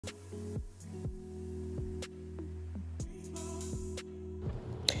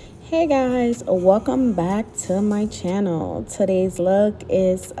Hey guys, welcome back to my channel. Today's look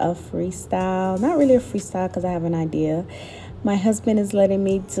is a freestyle. Not really a freestyle because I have an idea. My husband is letting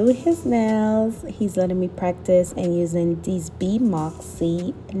me do his nails. He's letting me practice and using these B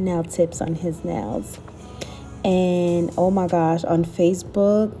Moxie nail tips on his nails. And oh my gosh, on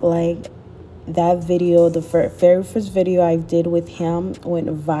Facebook, like that video, the very first video I did with him went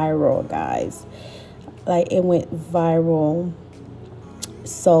viral, guys. Like it went viral.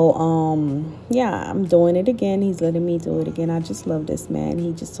 So yeah, I'm doing it again. He's letting me do it again. I just love this man.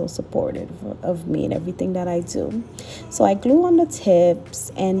 He's just so supportive of me and everything that I do. So I glue on the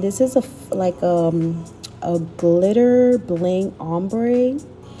tips, and this is a glitter bling ombre.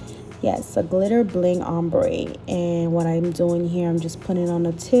 Yes, a glitter bling ombre. And what I'm doing here, I'm just putting on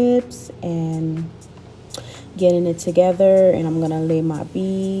the tips and getting it together, and I'm gonna lay my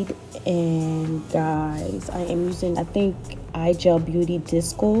bead. And guys, I am using, I think, I Gel Beauty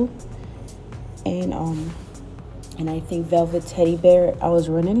Disco and I think Velvet Teddy Bear. I was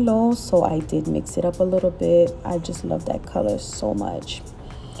running low, so I did mix it up a little bit. I just love that color so much.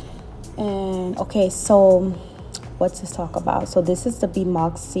 And okay, so what to talk about? So this is the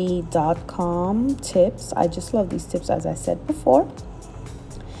bmoxie.com tips. I just love these tips, as I said before.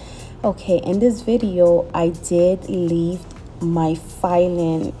 Okay, in this video I did leave my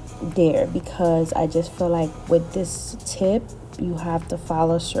filing there because I just feel like with this tip you have to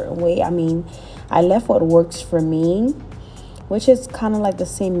file a certain way. I mean, I left what works for me, which is kind of like the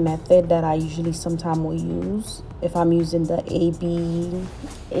same method that I usually sometimes will use if I'm using the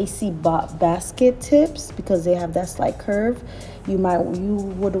AC basket tips, because they have that slight curve. You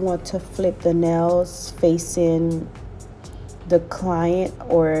would want to flip the nails facing the client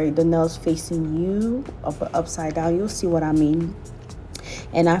or the nails facing you upside down. You'll see what I mean.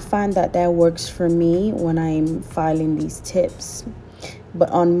 And I find that works for me when I'm filing these tips. But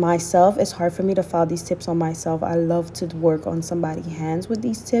on myself, it's hard for me to file these tips on myself. I love to work on somebody's hands with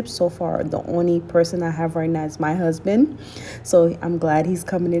these tips. So far, the only person I have right now is my husband. So I'm glad he's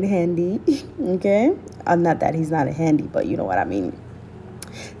coming in handy. Okay? Not that he's not handy, but you know what I mean.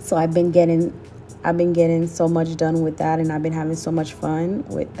 So I've been getting so much done with that, and I've been having so much fun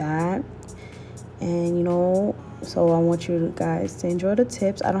with that. And you know, so I want you guys to enjoy the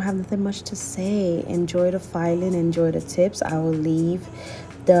tips. I don't have nothing much to say. Enjoy the filing, enjoy the tips. I will leave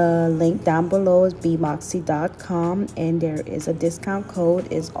the link down below. Is bmoxie.com, and there is a discount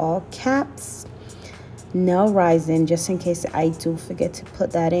code. Is all caps, nail rising, just in case I do forget to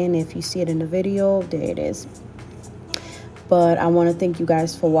put that in. If you see it in the video, there it is. But I want to thank you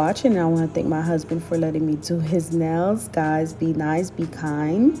guys for watching, and I want to thank my husband for letting me do his nails. Guys, be nice, be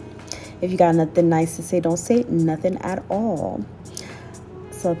kind. If you got nothing nice to say, don't say nothing at all.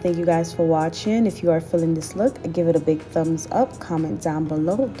 So thank you guys for watching. If you are feeling this look, give it a big thumbs up. Comment down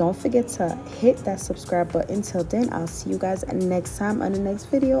below. Don't forget to hit that subscribe button. Until then, I'll see you guys next time on the next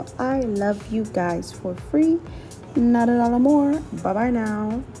video. I love you guys for free. Not a dollar more. Bye-bye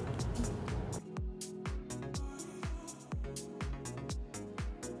now.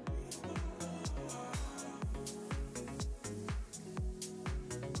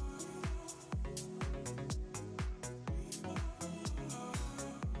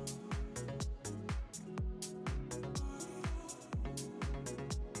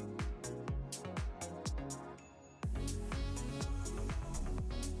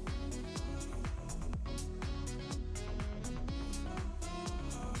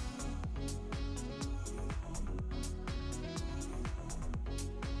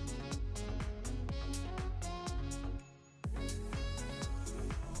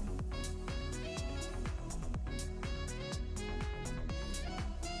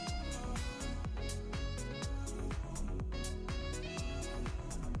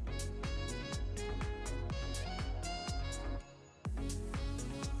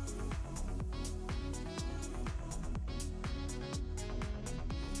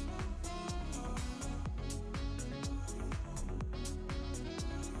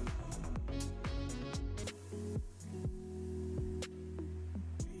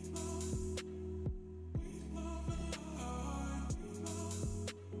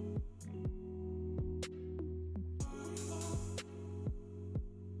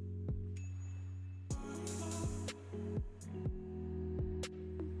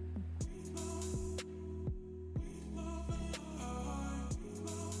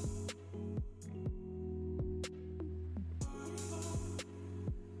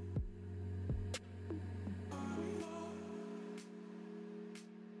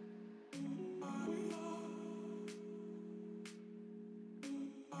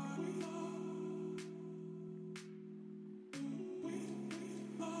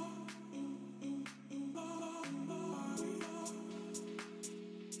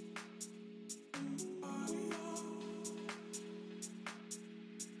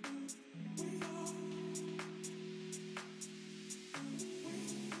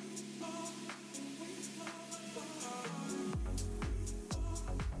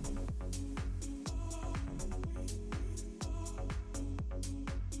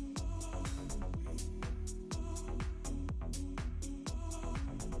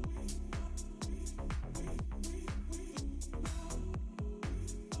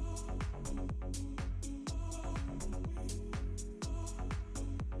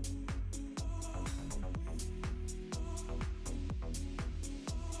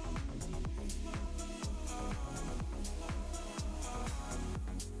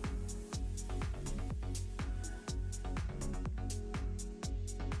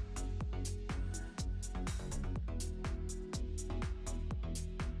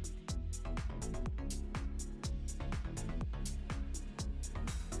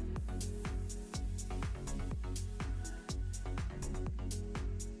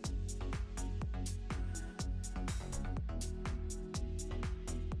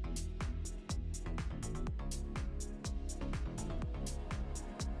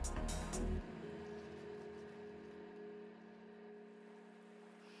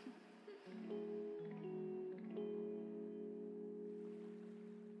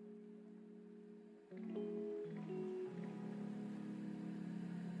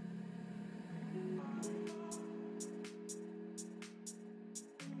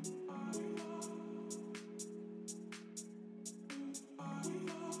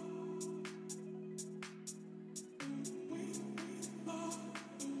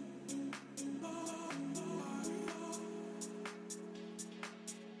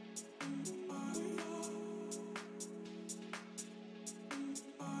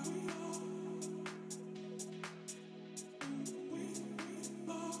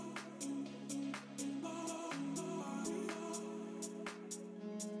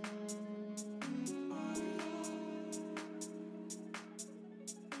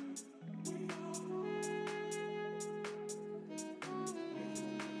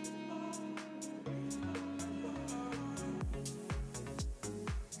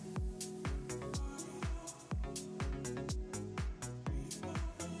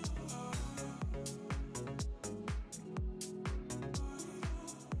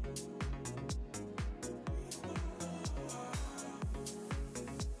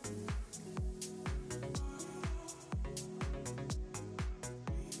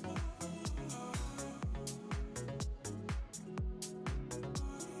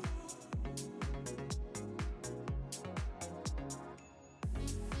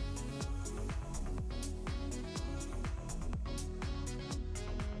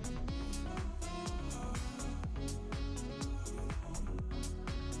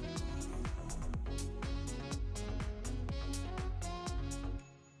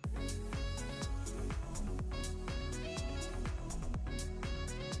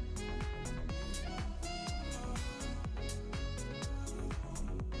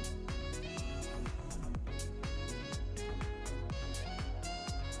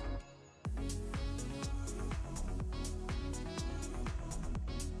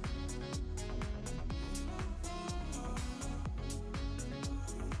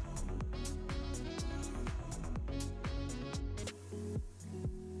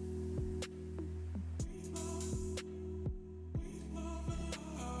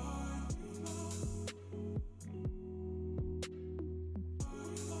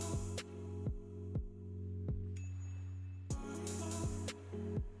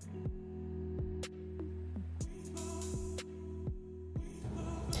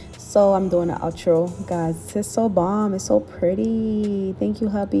 So I'm doing an outro, guys. This is so bomb. It's so pretty. Thank you,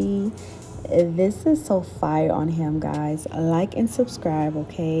 hubby. This is so fire on him, guys. Like and subscribe,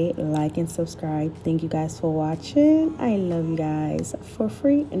 okay? Like and subscribe. Thank you guys for watching. I love you guys. For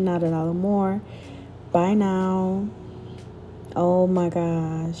free and not $1 more. Bye now. Oh my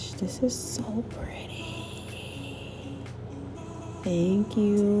gosh, this is so pretty. Thank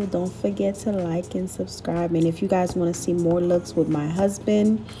you. Don't forget to like and subscribe. And if you guys want to see more looks with my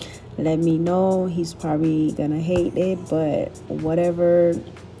husband, let me know. He's probably gonna hate it, but whatever.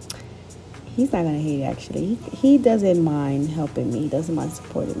 He's not gonna hate it, actually. He doesn't mind helping me. He doesn't mind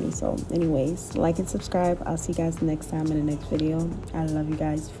supporting me. So anyways, like and subscribe. I'll see you guys next time in the next video. I love you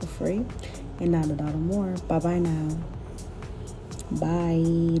guys for free and not $1 more. Bye bye now.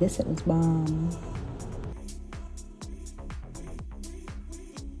 Bye. This was bomb.